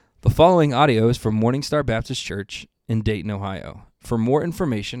The following audio is from Morningstar Baptist Church in Dayton, Ohio. For more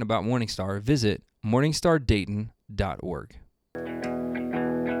information about Morningstar, visit morningstardayton.org.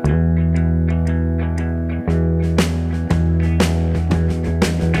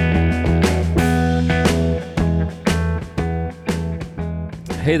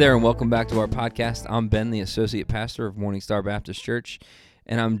 Hey there, and welcome back to our podcast. I'm Ben, the Associate Pastor of Morningstar Baptist Church,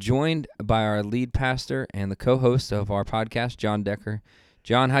 and I'm joined by our lead pastor and the co-host of our podcast, John Decker.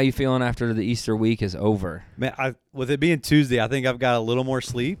 John, how you feeling after the Easter week is over? Man, with it being Tuesday, I think I've got a little more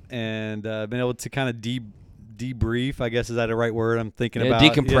sleep and been able to kind of debrief. I guess is that the right word? I'm thinking about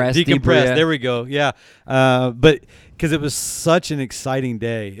decompress. Decompress. There we go. Yeah, but because it was such an exciting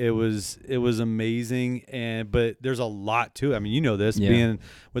day, it was amazing. But there's a lot to it. I mean, you know this, being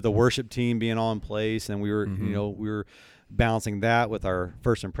with the worship team being all in place, and we were balancing that with our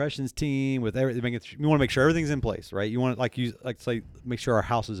first impressions team, with everything. You want to make sure everything's in place, right? You want to make sure our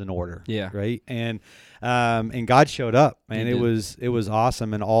house is in order, right? And God showed up, man. It was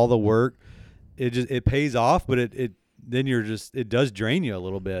awesome, and all the work, it pays off, but it does drain you a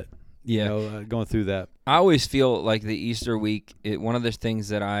little bit, going through that. I always feel like the Easter week, one of the things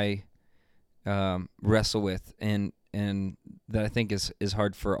that I wrestle with, and that I think is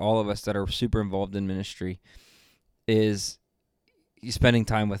hard for all of us that are super involved in ministry, is you spending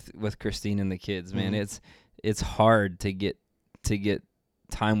time with Christine and the kids, man. Mm-hmm. It's hard to get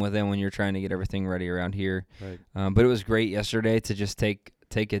time with them when you're trying to get everything ready around here. Right. But it was great yesterday to just take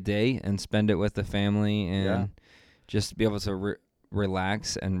a day and spend it with the family and just be able to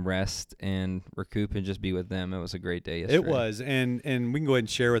relax and rest and recoup and just be with them. It was a great day yesterday. It was, and we can go ahead and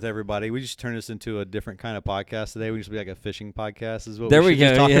share with everybody. We just turned this into a different kind of podcast today. We just be like a fishing podcast is what there we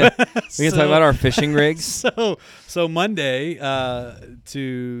go. talk Yeah. about. We can talk about our fishing rigs. So Monday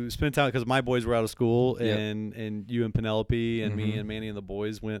to spend time, because my boys were out of school, and you and Penelope and me and Manny and the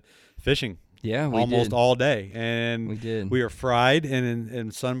boys went fishing. Yeah, we almost did. all day, and we did. We were fried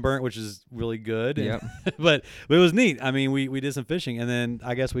and sunburnt, which is really good. Yep. But it was neat. I mean, we did some fishing, and then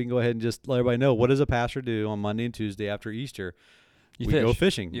I guess we can go ahead and just let everybody know, what does a pastor do on Monday and Tuesday after Easter? We go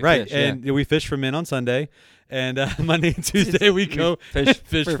fishing, right? Fish, and we fish for men on Sunday, and Monday and Tuesday we go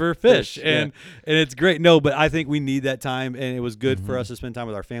fish for fish, and it's great. No, but I think we need that time, and it was good for us to spend time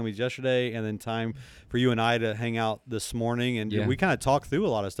with our families yesterday, and then time for you and I to hang out this morning, and we kind of talked through a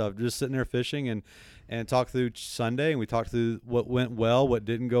lot of stuff, just sitting there fishing and talk through Sunday, and we talked through what went well, what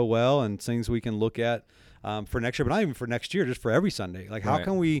didn't go well, and things we can look at for next year, but not even for next year, just for every Sunday. Like how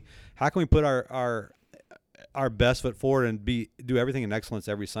can we put our best foot forward and do everything in excellence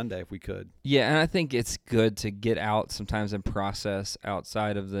every Sunday if we could. Yeah, and I think it's good to get out sometimes and process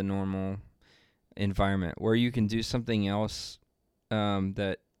outside of the normal environment where you can do something else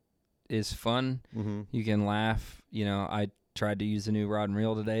that is fun. Mm-hmm. You can laugh. I tried to use a new rod and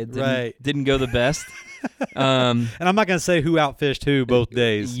reel today. Didn't go the best. And I'm not going to say who outfished who both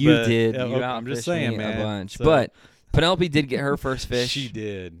days. You did. I'm just saying, man. A bunch. So. But Penelope did get her first fish. She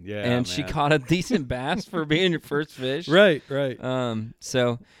did, yeah. And she caught a decent bass for being your first fish. Right.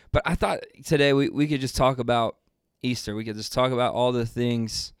 But I thought today we could just talk about Easter. We could just talk about all the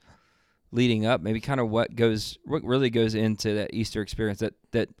things leading up, maybe kind of what really goes into that Easter experience,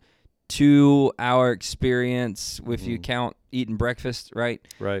 that 2 hour experience, if you count eating breakfast, right?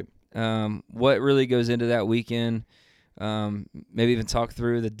 Right. What really goes into that weekend. Maybe even talk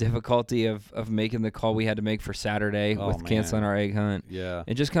through the difficulty of making the call we had to make for Saturday canceling our egg hunt. Yeah.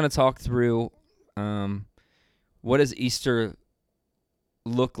 And just kind of talk through what does Easter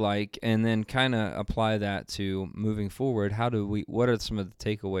look like, and then kind of apply that to moving forward. What are some of the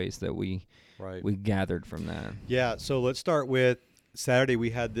takeaways that we gathered from that? Yeah, so let's start with Saturday.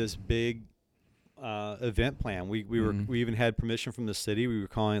 We had this big event plan. We even had permission from the city. We were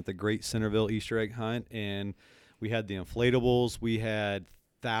calling it the Great Centerville Easter Egg Hunt, and we had the inflatables. We had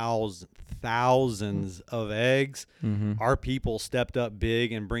thousands of eggs. Mm-hmm. Our people stepped up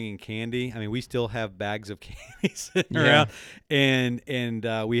big in bringing candy. I mean, we still have bags of candy sitting around. And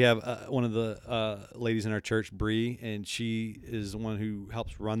we have one of the ladies in our church, Bree, and she is the one who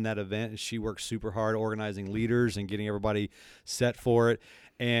helps run that event. And she works super hard organizing leaders and getting everybody set for it.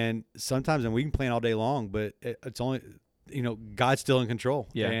 And sometimes, and we can plan all day long, but it's only – God's still in control.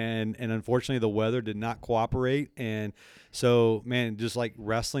 Yeah. And unfortunately the weather did not cooperate. And so, man, just like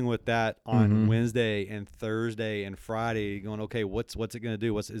wrestling with that on Wednesday and Thursday and Friday, going, okay, what's it going to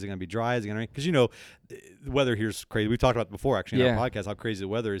do? Is it going to be dry? Is it going to, because the weather here's crazy. We talked about it before actually in our podcast, how crazy the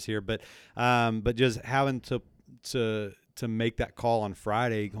weather is here, but just having to make that call on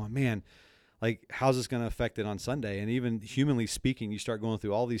Friday going, man, like, how's this going to affect it on Sunday? And even humanly speaking, you start going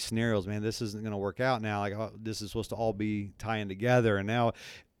through all these scenarios. Man, this isn't going to work out now. Like, this is supposed to all be tying together. And now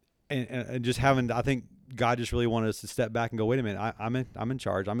and just having, I think God just really wanted us to step back and go, wait a minute, I'm in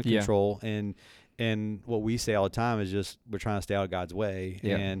charge, I'm in control, and what we say all the time is just we're trying to stay out of God's way,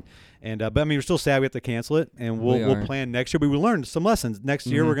 but I mean we're still sad we have to cancel it, and we'll plan next year. But we learned some lessons. Next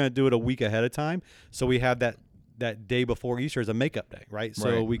year we're going to do it a week ahead of time, so we have that day before Easter as a makeup day, right?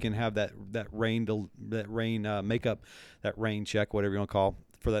 So we can have that rain makeup, that rain check, whatever you want to call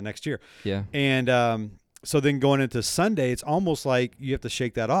for that next year. Yeah. And so then going into Sunday, it's almost like you have to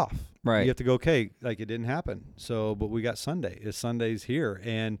shake that off. Right. You have to go, okay, like it didn't happen. So, but we got Sunday. Sunday's here,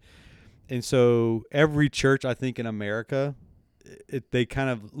 and so every church, I think in America, they kind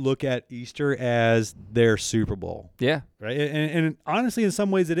of look at Easter as their Super Bowl. Yeah. Right. And honestly, in some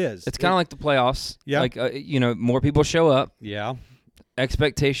ways it is. It's kind of like the playoffs. Yeah. Like, more people show up. Yeah.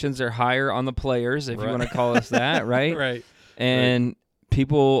 Expectations are higher on the players, if you want to call us that, right? Right. And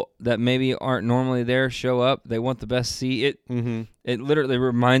people that maybe aren't normally there show up. They want the best seat. It literally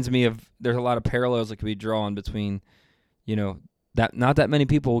reminds me of, there's a lot of parallels that could be drawn between, that not that many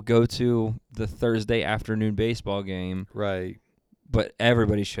people go to the Thursday afternoon baseball game. Right. But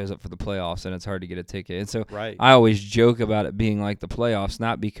everybody shows up for the playoffs, and it's hard to get a ticket. And so right. I always joke about it being like the playoffs,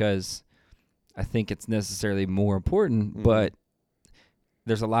 not because I think it's necessarily more important, but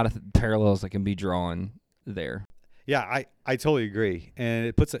there's a lot of parallels that can be drawn there. Yeah, I totally agree.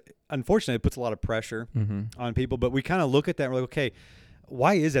 And unfortunately, it puts a lot of pressure on people. But we kind of look at that and we're like, okay,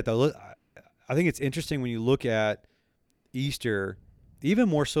 why is that though? I think it's interesting when you look at Easter, even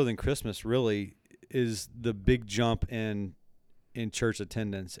more so than Christmas, really, is the big jump in church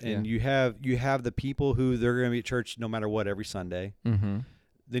attendance. And you have the people who they're going to be at church no matter what every Sunday.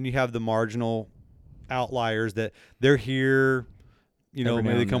 Then you have the marginal outliers that they're here,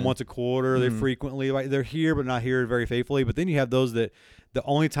 maybe they come once a quarter, they frequently, like they're here but not here very faithfully. But then you have those that the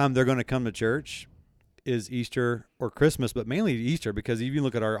only time they're going to come to church is Easter or Christmas, but mainly Easter, because if you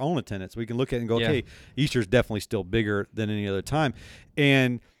look at our own attendance, we can look at it and go, okay, Easter's definitely still bigger than any other time.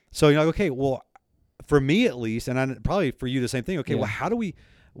 And so you're like, okay, well, for me at least, and probably for you the same thing. Okay, well,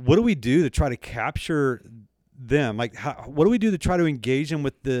 what do we do to try to capture them? Like, what do we do to try to engage them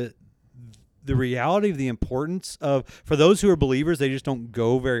with the reality of the importance of, for those who are believers, they just don't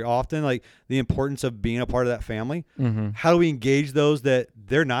go very often, like the importance of being a part of that family. How do we engage those that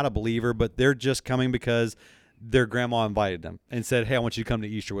they're not a believer, but they're just coming because their grandma invited them and said, hey, I want you to come to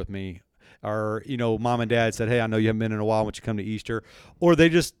Easter with me. Or, mom and dad said, hey, I know you haven't been in a while, I want you to come to Easter. Or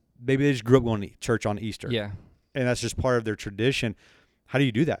maybe they just grew up going to church on Easter. Yeah. And that's just part of their tradition. How do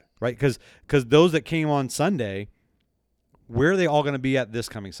you do that, right? Because those that came on Sunday, where are they all going to be at this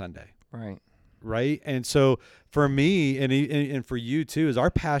coming Sunday? Right. And so for me and for you too, is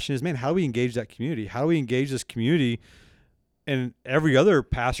our passion is, man, how do we engage that community? How do we engage this community? And every other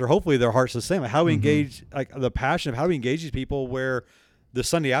pastor, hopefully their heart's the same. Like, how do we engage, like the passion of how do we engage these people where the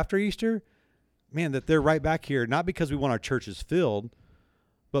Sunday after Easter, man, that they're right back here, not because we want our churches filled,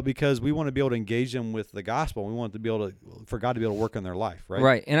 but because we want to be able to engage them with the gospel. We want for God to be able to work in their life, right?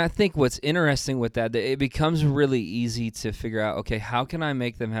 Right. And I think what's interesting with that it becomes really easy to figure out, okay, how can I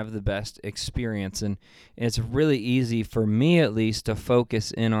make them have the best experience? And it's really easy for me, at least, to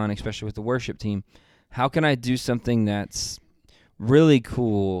focus in on, especially with the worship team, how can I do something that's really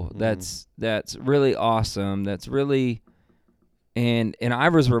cool, that's really awesome, that's really, and I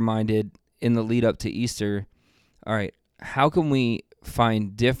was reminded in the lead up to Easter, all right, how can we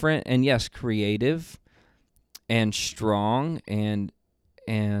find different and yes, creative and strong and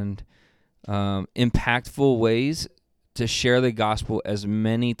impactful ways to share the gospel as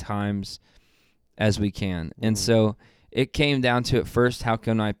many times as we can. And so it came down to, at first, how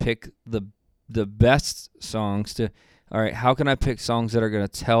can I pick the best songs to, all right, how can I pick songs that are going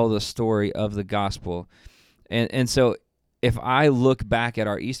to tell the story of the gospel? And so if I look back at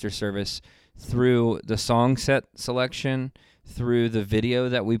our Easter service through the song set selection, through the video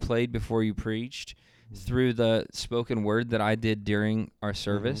that we played before you preached, through the spoken word that I did during our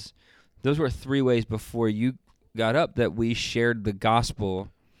service, those were 3 ways before you got up that we shared the gospel,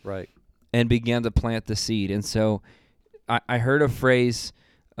 right, and began to plant the seed. And so I heard a phrase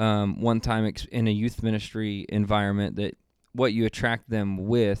one time in a youth ministry environment that what you attract them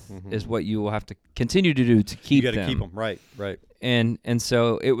with is what you will have to continue to do to keep them. You got to keep them, right. And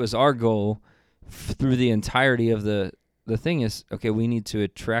so it was our goal through the entirety of the thing is, okay, we need to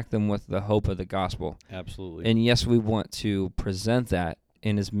attract them with the hope of the gospel. Absolutely. And yes, we want to present that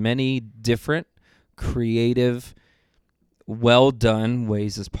in as many different, creative, well-done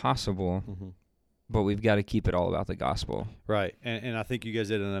ways as possible, but we've got to keep it all about the gospel. Right. And I think you guys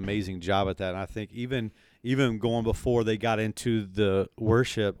did an amazing job at that. And I think even going before they got into the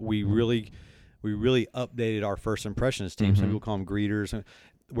worship, we really updated our first impressions team. Some people call them greeters.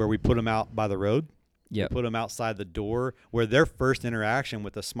 where we put them out by the road. Yep. We put them outside the door, where their first interaction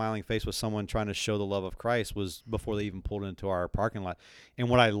with a smiling face with someone trying to show the love of Christ was before they even pulled into our parking lot. And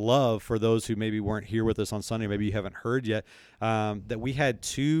what I love, for those who maybe weren't here with us on Sunday, maybe you haven't heard yet, that we had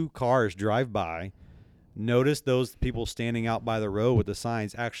 2 cars drive by, notice those people standing out by the road with the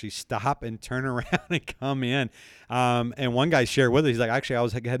signs, actually stop and turn around and come in. And one guy shared with us, he's like, actually, I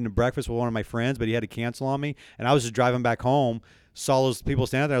was heading to breakfast with one of my friends, but he had to cancel on me. And I was just driving back home, saw those people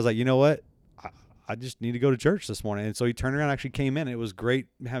standing there. I was like, you know what? I just need to go to church this morning. And so he turned around and actually came in. It was great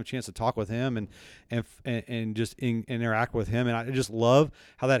to have a chance to talk with him and just interact with him. And I just love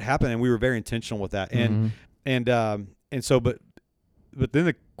how that happened. And we were very intentional with that. And so, but then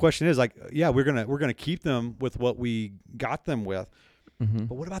the question is, like, yeah, we're gonna keep them with what we got them with.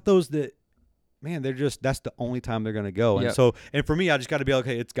 But what about those that, man, that's the only time they're gonna go. And so, and for me, I just got to be like,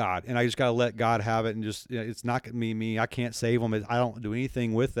 okay, it's God, and I just got to let God have it, and just, it's not me. I can't save them. I don't do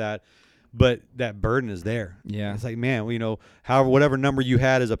anything with that. But that burden is there. Yeah. It's like, man, however, whatever number you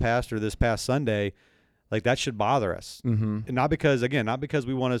had as a pastor this past Sunday, like, that should bother us. And not because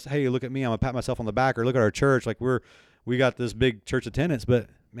we want to, hey, look at me, I'm going to pat myself on the back, or look at our church, like we got this big church attendance. But,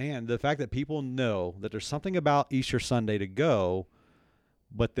 man, the fact that people know that there's something about Easter Sunday to go,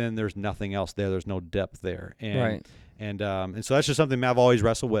 but then there's nothing else there. There's no depth there. And so that's just something I've always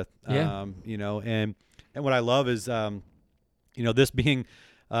wrestled with. And what I love is, this being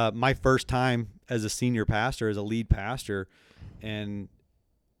my first time as a senior pastor, as a lead pastor, and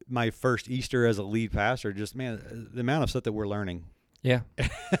my first Easter as a lead pastor, just, man, the amount of stuff that we're learning. Yeah.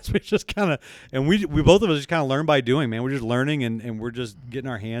 We just kind of, and we both of us just kind of learn by doing, man. We're just learning, and we're just getting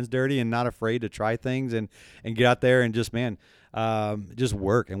our hands dirty and not afraid to try things and get out there and just, man, just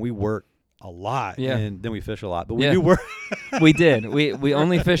work. And we work a lot, and then we fish a lot, but we do work. We did. We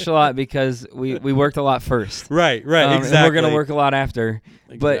only fish a lot because we worked a lot first. Right, exactly. And we're going to work a lot after.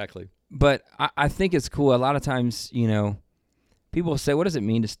 Exactly. But I think it's cool. A lot of times, people say, what does it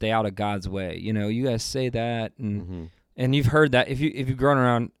mean to stay out of God's way? You guys say that, and you've heard that. If you've grown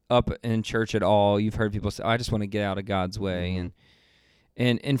around up in church at all, you've heard people say, I just want to get out of God's way.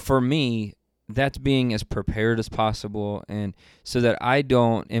 And for me, that's being as prepared as possible, and so that I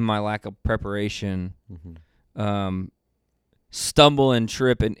don't, in my lack of preparation, stumble and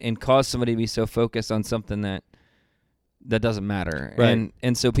trip and cause somebody to be so focused on something that doesn't matter. Right.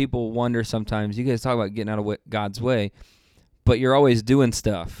 And so people wonder sometimes, you guys talk about getting out of God's way, but you're always doing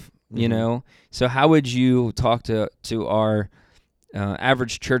stuff, So how would you talk to our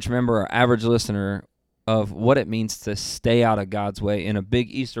average church member or average listener of what it means to stay out of God's way in a big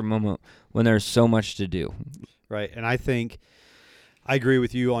Easter moment when there's so much to do? Right. And I think I agree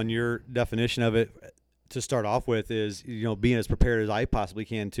with you on your definition of it. To start off with is, being as prepared as I possibly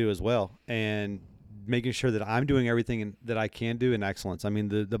can too as well, and making sure that I'm doing everything that I can do in excellence. I mean,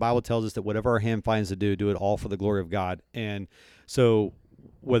 the Bible tells us that whatever our hand finds to do it all for the glory of God. And so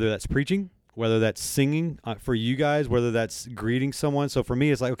whether that's preaching, whether that's singing for you guys, whether that's greeting someone. So for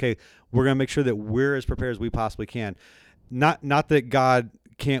me, it's like, okay, we're going to make sure that we're as prepared as we possibly can. Not that God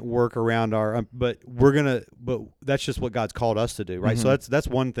can't work around but that's just what God's called us to do, right? So that's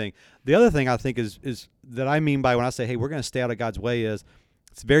one thing. The other thing I think is that I mean by when I say, hey, we're going to stay out of God's way, is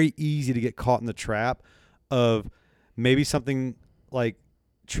it's very easy to get caught in the trap of maybe something like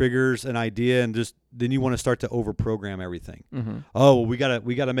triggers an idea, and just then you want to start to overprogram everything. Oh, well, we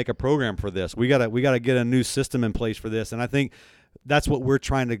gotta make a program for this. We gotta get a new system in place for this. And I think that's what we're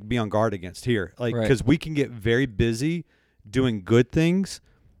trying to be on guard against here, like, because we can get very busy doing good things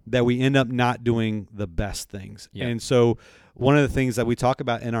that we end up not doing the best things. Yep. And so one of the things that we talk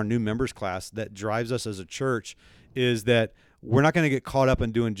about in our new members class that drives us as a church is that we're not going to get caught up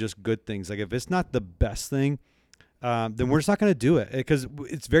in doing just good things. Like, if it's not the best thing, then we're just not going to do it, because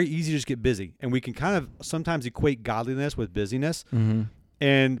it's very easy to just get busy, and we can kind of sometimes equate godliness with busyness.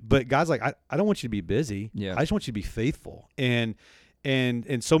 But God's like, I don't want you to be busy. I just want you to be faithful. And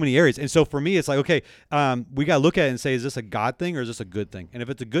in so many areas. And so for me, it's like, okay, we got to look at it and say, is this a God thing or is this a good thing? And if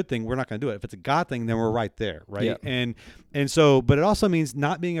it's a good thing, we're not going to do it. If it's a God thing, then we're right there, right? Yep. And so, but it also means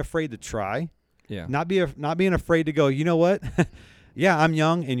not being afraid to try. Yeah. Not being afraid to go, you know what? Yeah, I'm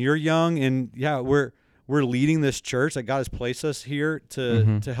young and you're young, and yeah, we're leading this church that God has placed us here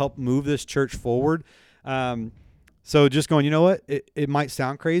to help move this church forward. So just going, you know what? It might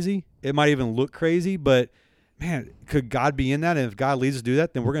sound crazy. It might even look crazy, but man, could God be in that? And if God leads us to do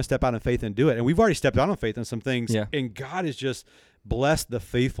that, then we're going to step out in faith and do it. And we've already stepped out in faith in some things. Yeah. And God has just blessed the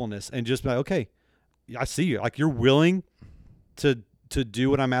faithfulness and just like, okay, I see you. Like, you're willing to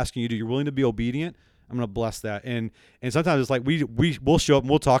do what I'm asking you to do. You're willing to be obedient. I'm going to bless that. And sometimes it's like we'll show up and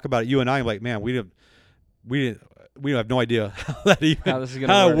we'll talk about it. You and I, like, man, we didn't. we have no idea how that even how this is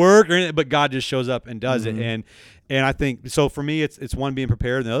gonna work or anything, but God just shows up and does Mm-hmm. it. And I think so for me, it's one, being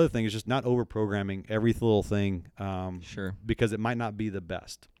prepared, and the other thing is just not over programming every little thing, Sure. because it might not be the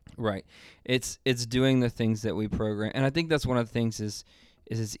best. Right. It's doing the things that we program, and I think that's one of the things is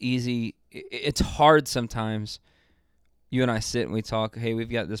it's easy. It's hard sometimes. You and I sit and we talk. Hey, we've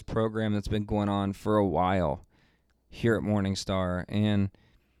got this program that's been going on for a while here at Morning Star, and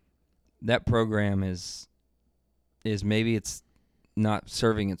that program is maybe it's not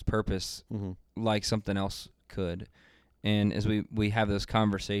serving its purpose like something else could. And as we have those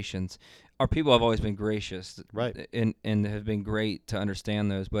conversations, our people have always been gracious, Right, and have been great to understand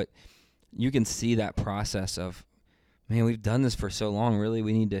those. But you can see that process of, man, we've done this for so long. Really,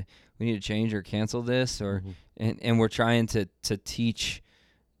 we need to change or cancel this, or and we're trying to teach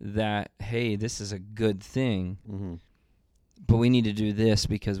that, hey, this is a good thing, but we need to do this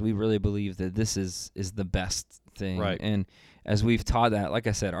because we really believe that this is the best thing. Right. And as we've taught that, like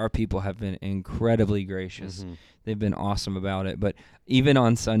I said, our people have been incredibly gracious. They've been awesome about it. But even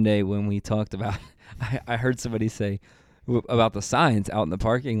on Sunday when we talked about, I heard somebody say about the signs out in the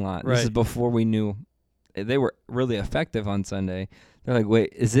parking lot. Right. This is before we knew they were really effective on Sunday. They're like,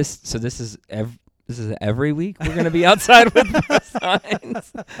 wait, is this, so this is every week we're going to be outside with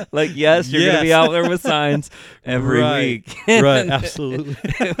signs? Like, yes, you're going to be out there with signs every week. Right, absolutely.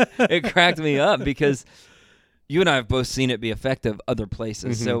 It cracked me up because you and I have both seen it be effective other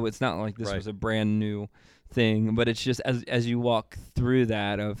places. So it's not like this was a brand new thing, but it's just as you walk through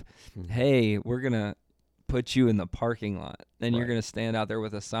that of, hey, we're going to put you in the parking lot, and you're going to stand out there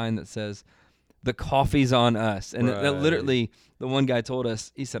with a sign that says, the coffee's on us. And that literally, the one guy told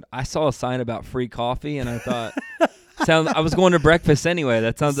us, he said, I saw a sign about free coffee, and I thought, I was going to breakfast anyway.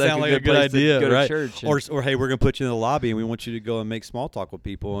 That sounds like a good place idea, to go right? to church. Or hey, we're going to put you in the lobby, and we want you to go and make small talk with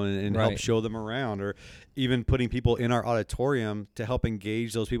people and help show them around, or even putting people in our auditorium to help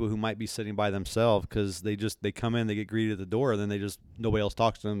engage those people who might be sitting by themselves, because they come in, they get greeted at the door, and then nobody else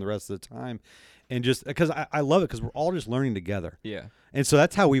talks to them the rest of the time. And just because I love it, because we're all just learning together. Yeah. And so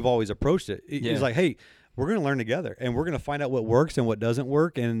that's how we've always approached it. It's like, hey, we're going to learn together, and we're going to find out what works and what doesn't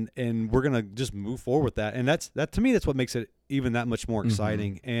work, and we're going to just move forward with that. And that to me, that's what makes it even that much more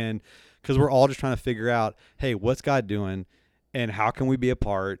exciting. And because we're all just trying to figure out, hey, what's God doing, and how can we be a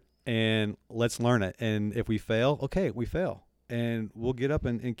part, and let's learn it. And if we fail, okay, we fail. And we'll get up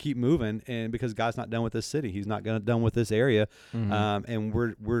and keep moving, and because God's not done with this city, He's not done with this area, and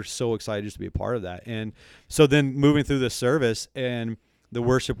we're so excited just to be a part of that. And so then moving through the service, and the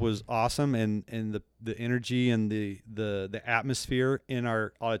worship was awesome, and the energy and the atmosphere in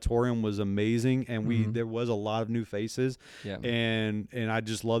our auditorium was amazing, and there was a lot of new faces, and I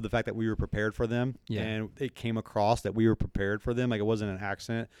just love the fact that we were prepared for them, and it came across that we were prepared for them, like it wasn't an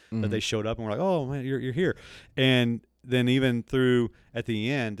accident that they showed up and we're like, oh man, you're here. And then even through at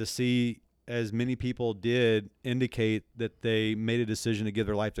the end, to see as many people did indicate that they made a decision to give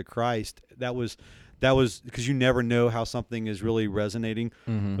their life to Christ, that was because you never know how something is really resonating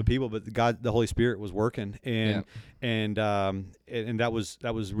with people, but God, the Holy Spirit was working, and that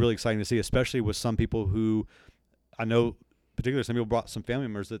was really exciting to see, especially with some people who I know, particularly some people brought some family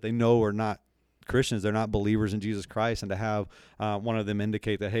members that they know are not Christians, they're not believers in Jesus Christ, and to have one of them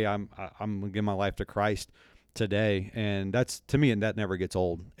indicate that, hey, I'm gonna give my life to Christ today, and that's, to me, and that never gets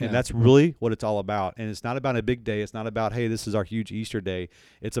old, and that's really what it's all about. And it's not about a big day, it's not about, hey, this is our huge Easter day,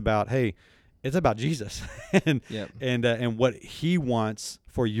 it's about, hey, it's about Jesus and what He wants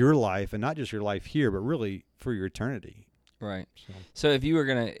for your life, and not just your life here, but really for your eternity. Right. So if you were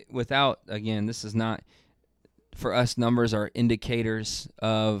gonna, without, again, this is not for us, numbers are indicators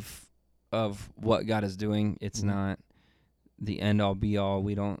of what God is doing. It's not the end all be all.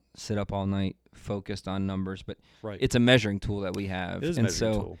 We don't sit up all night focused on numbers, but it's a measuring tool that we have. It is a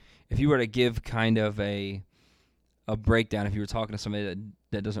measuring tool. If you were to give kind of a breakdown, if you were talking to somebody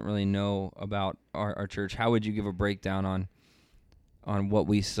that doesn't really know about our church, how would you give a breakdown on what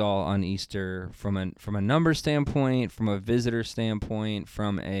we saw on Easter from a number standpoint, from a visitor standpoint,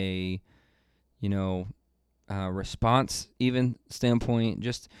 from a response even standpoint,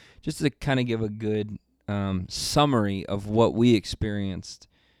 just to kind of give a good summary of what we experienced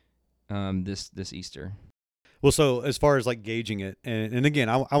this Easter? Well, so as far as like gauging it, and again,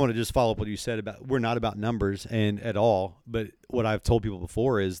 I want to just follow up what you said about, we're not about numbers and at all, but what I've told people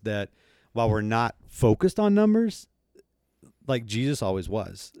before is that while we're not focused on numbers, like Jesus always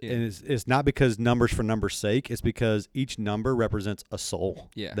was, and it's not because numbers for numbers' sake, it's because each number represents a soul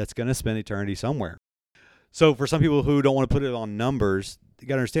that's going to spend eternity somewhere. So for some people who don't want to put it on numbers, you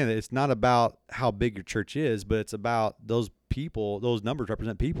got to understand that it's not about how big your church is, but it's about those people, those numbers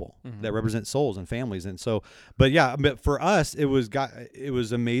represent people Mm-hmm. that represent souls and families. And so, but for us, it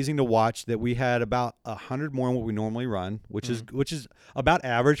was amazing to watch that we had about 100 more than what we normally run, which is about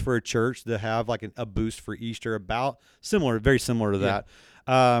average for a church to have like a boost for Easter, about very similar to that.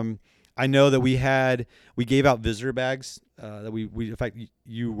 I know that we gave out visitor bags. That we in fact,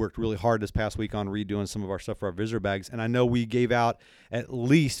 you worked really hard this past week on redoing some of our stuff for our visitor bags, and I know we gave out at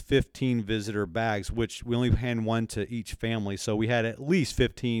least 15 visitor bags, which we only hand one to each family, so we had at least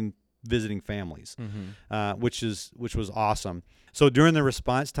 15 visiting families, which was awesome. So during the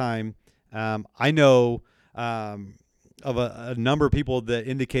response time, I know of a number of people that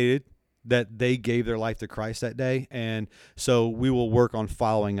indicated that they gave their life to Christ that day, and so we will work on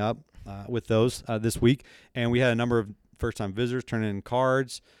following up with those this week. And we had a number of first-time visitors turn in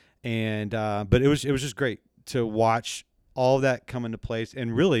cards, and but it was just great to watch all of that come into place.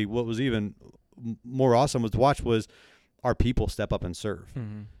 And really, what was even more awesome was to watch was our people step up and serve.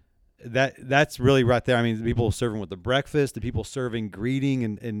 That's really right there. I mean, the people serving with the breakfast, the people serving, greeting,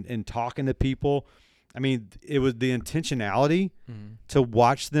 and talking to people. I mean, it was the intentionality to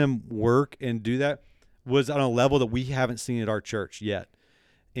watch them work and do that was on a level that we haven't seen at our church yet.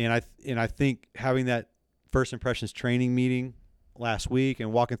 And I think having that First Impressions training meeting last week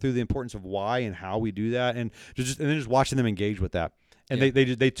and walking through the importance of why and how we do that, and then just watching them engage with that. And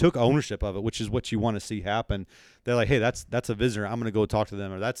they took ownership of it, which is what you want to see happen. They're like, hey, that's a visitor. I'm going to go talk to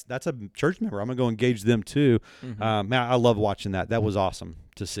them, or that's a church member. I'm going to go engage them too. Man, I love watching that. That was awesome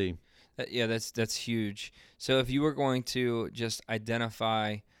to see. That's huge. So if you were going to just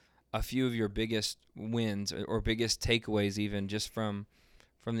identify a few of your biggest wins or biggest takeaways, even just from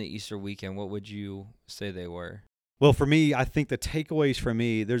the Easter weekend, what would you say they were? Well, for me, I think the takeaways for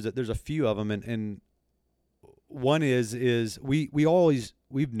me, there's a few of them, and one is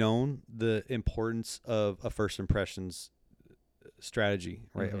we've known the importance of a first impressions strategy,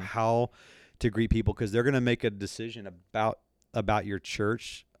 right? Of how to greet people, because they're going to make a decision about your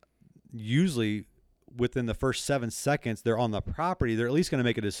church. Usually within the first 7 seconds they're on the property, they're at least going to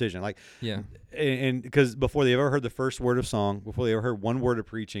make a decision. Like, and because before they ever heard the first word of song, before they ever heard one word of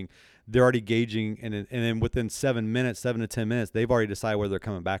preaching, they're already gauging, and then within 7 to 10 minutes, they've already decided whether they're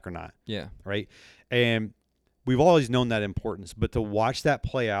coming back or not. Yeah. Right. And we've always known that importance, but to watch that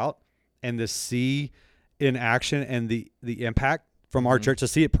play out and to see in action and the impact from our church, to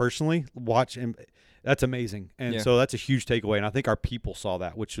see it personally, watch, and that's amazing. And so that's a huge takeaway. And I think our people saw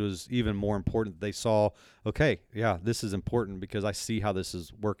that, which was even more important. They saw, okay, yeah, this is important because I see how this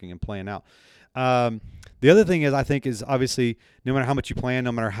is working and playing out. The other thing is, I think, is obviously no matter how much you plan,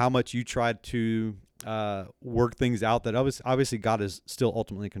 no matter how much you try to work things out, that obviously God is still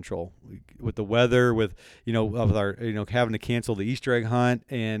ultimately in control with the weather, with our having to cancel the Easter egg hunt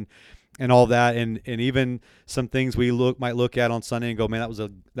and all that, and even some things we might look at on Sunday and go, man, that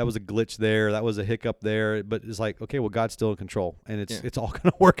was a glitch there, that was a hiccup there, but it's like, okay, well, God's still in control, and it's all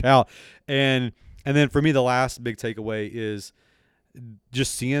going to work out. And then for me, the last big takeaway is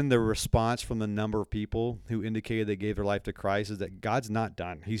just seeing the response from the number of people who indicated they gave their life to Christ, is that God's not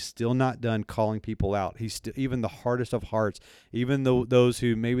done. He's still not done calling people out. He's still, even the hardest of hearts, even though those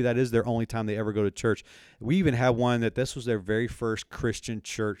who maybe that is their only time they ever go to church. We even have one that this was their very first Christian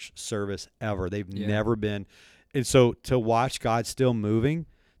church service ever. They've never been. And so to watch God still moving,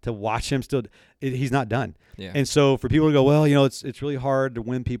 to watch him still, he's not done. Yeah. And so for people to go, well, it's really hard to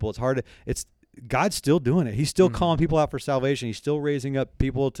win people. God's still doing it. He's still calling people out for salvation. He's still raising up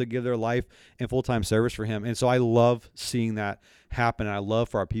people to give their life in full-time service for him. And so I love seeing that happen, and I love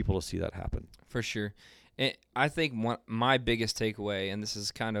for our people to see that happen. For sure. And I think my biggest takeaway, and this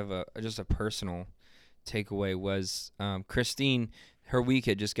is kind of just a personal takeaway, was Christine, her week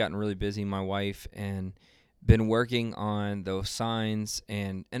had just gotten really busy, my wife, and been working on those signs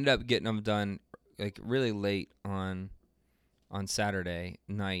and ended up getting them done like really late on Saturday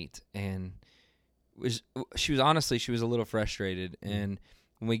night. And she was a little frustrated, and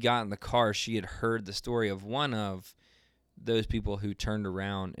when we got in the car, she had heard the story of one of those people who turned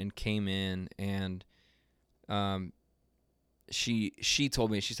around and came in, and she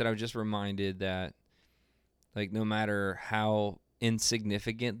told me, she said, I was just reminded that, like, no matter how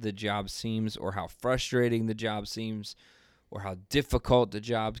insignificant the job seems, or how frustrating the job seems, or how difficult the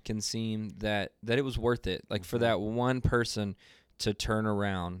job can seem, that it was worth it. Like, for that one person to turn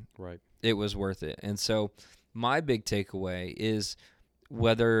around, right, it was worth it. And so my big takeaway is,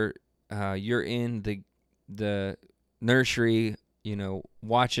 whether you're in the nursery,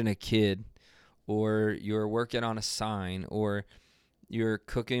 watching a kid, or you're working on a sign, or you're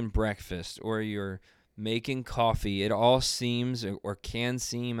cooking breakfast, or you're making coffee, it all seems or can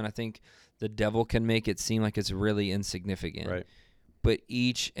seem, and I think the devil can make it seem like it's really insignificant. Right. But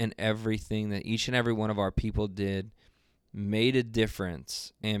each and everything that each and every one of our people did made a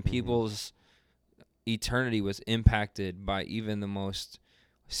difference, and people's eternity was impacted by even the most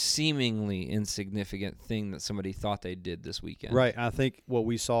seemingly insignificant thing that somebody thought they did this weekend. Right. I think what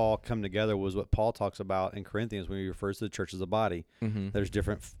we saw come together was what Paul talks about in Corinthians when he refers to the church as a body. There's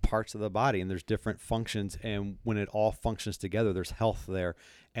different parts of the body, and there's different functions, and when it all functions together, there's health there,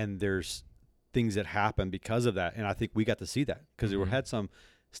 and there's things that happen because of that. And I think we got to see that because we had some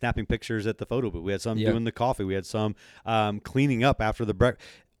snapping pictures at the photo booth. We had some doing the coffee. We had some cleaning up after the breakfast.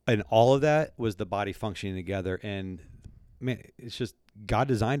 And all of that was the body functioning together. And, man, it's just God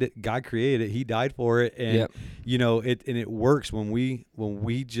designed it. God created it. He died for it. And, you know, it works when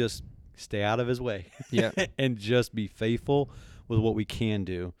we just stay out of his way and just be faithful with what we can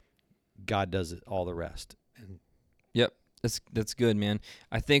do. God does it, all the rest. And That's good, man.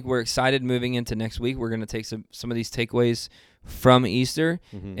 I think we're excited moving into next week. We're going to take some of these takeaways from Easter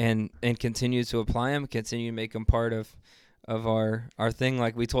and continue to apply them, continue to make them part of our thing,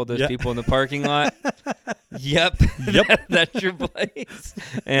 like we told those people in the parking lot. Yep. That's your place.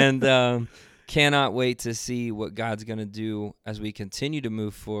 And cannot wait to see what God's going to do as we continue to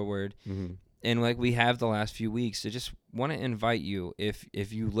move forward. And like we have the last few weeks, I just want to invite you, if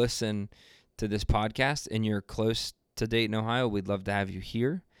you listen to this podcast and you're close to Dayton, Ohio, we'd love to have you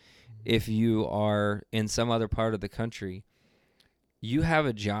here. If you are in some other part of the country, you have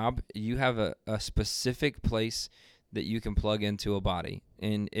a job, you have a specific place that you can plug into a body.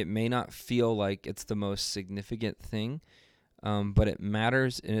 And it may not feel like it's the most significant thing, but it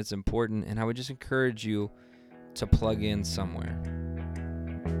matters and it's important. And I would just encourage you to plug in somewhere.